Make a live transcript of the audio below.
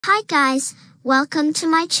Hi guys, welcome to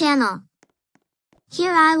my channel.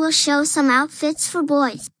 Here I will show some outfits for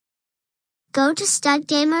boys. Go to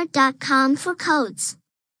studgamer.com for codes.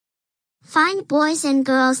 Find boys and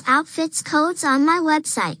girls outfits codes on my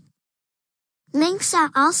website. Links are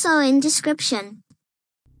also in description.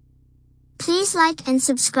 Please like and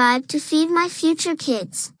subscribe to feed my future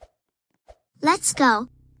kids. Let's go.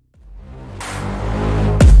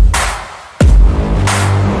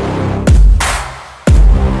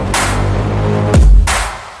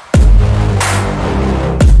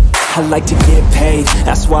 I like to get paid,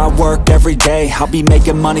 that's why I work every day. I'll be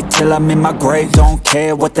making money till I'm in my grave. Don't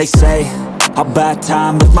care what they say, I'll buy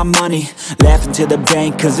time with my money. Laughing to the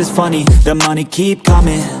bank cause it's funny. The money keep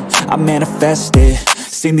coming, I manifest it.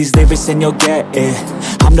 Sing these lyrics and you'll get it.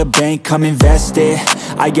 I'm the bank, come invest it.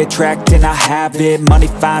 I get tracked and I have it. Money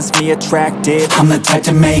finds me attractive. I'm the type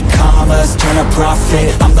to make commas, turn a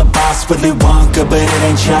profit. I'm the boss, Willy Wonka, but it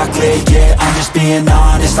ain't chocolate. Yeah, I'm just being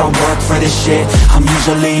honest, I work for this shit. I'm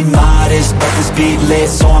usually modest, but this beat lit,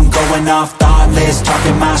 so I'm going off thoughtless,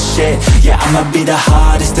 talking my shit. Yeah, I'ma be the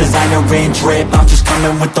hottest designer in drip. I'm just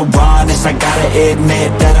coming with the rawness. I gotta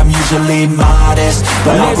admit that I'm usually modest,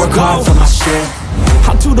 but I work hard for my shit.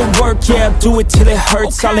 I'll do the work, yeah, I'll do it till it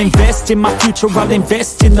hurts. I'll invest in my future, I'll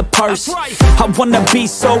invest in the purse. I wanna be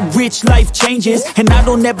so rich, life changes, and I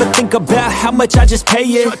don't ever think about how much I just pay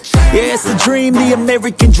it. Yeah, it's the dream, the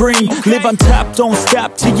American dream. Live on top, don't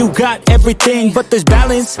stop till you got everything. But there's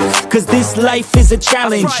balance, cause this life is a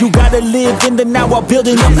challenge. You gotta live in the now while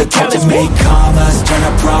building up the challenge. I'm the type to make commas, turn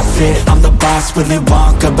a profit. I'm the boss, Willy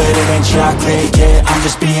Wonka, but it ain't chocolate. Yeah, I'm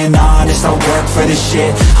just being honest, I work for this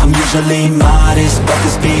shit. I'm usually modest, but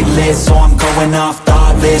this beat lit, so I'm going off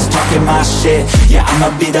thoughtless, talking my shit. Yeah,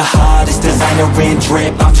 I'ma be the hottest designer in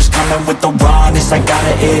drip. I'm just coming with the rawness. I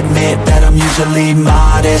gotta admit that I'm usually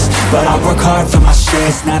modest, but I work hard for my shit.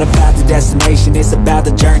 It's not about the destination, it's about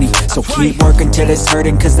the journey. So keep working till it's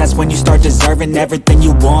hurting, cause that's when you start deserving everything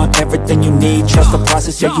you want, everything you need. Trust the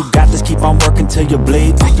process, yeah, you got this. Keep on working till you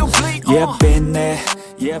bleed. Yeah, been there,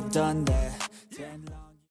 yeah, I've done that.